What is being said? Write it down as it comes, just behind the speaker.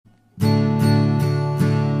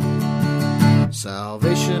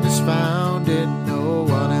Salvation is found in no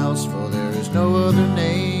one else, for there is no other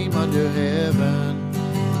name under heaven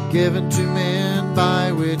given to men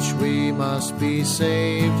by which we must be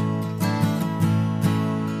saved.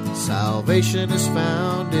 Salvation is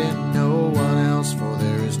found in no one else, for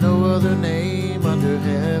there is no other name under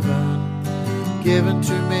heaven given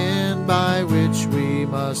to men by which we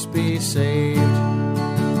must be saved.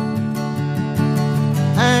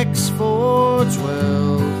 Acts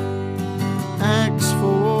 4:12, Acts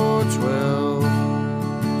 4:12,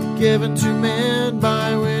 given to men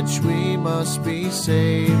by which we must be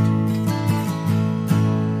saved.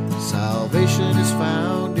 Salvation is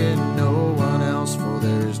found in no one else, for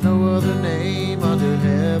there is no other name under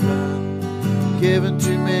heaven given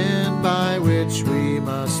to men by which we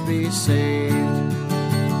must be saved.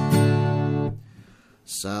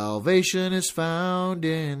 Salvation is found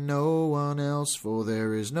in no one else, for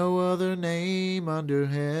there is no other name under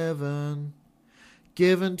heaven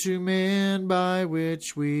given to men by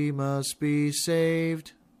which we must be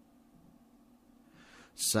saved.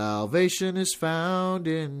 Salvation is found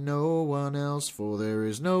in no one else, for there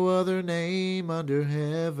is no other name under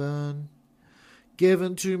heaven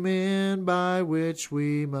given to men by which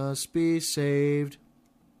we must be saved.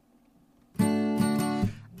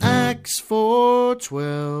 Acts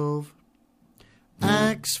 4:12,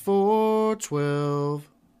 Acts 4:12,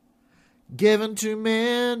 given to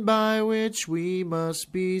men by which we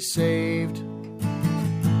must be saved.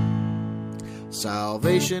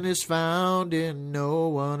 Salvation is found in no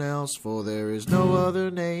one else, for there is no other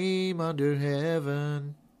name under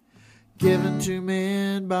heaven given to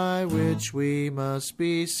men by which we must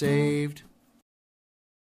be saved.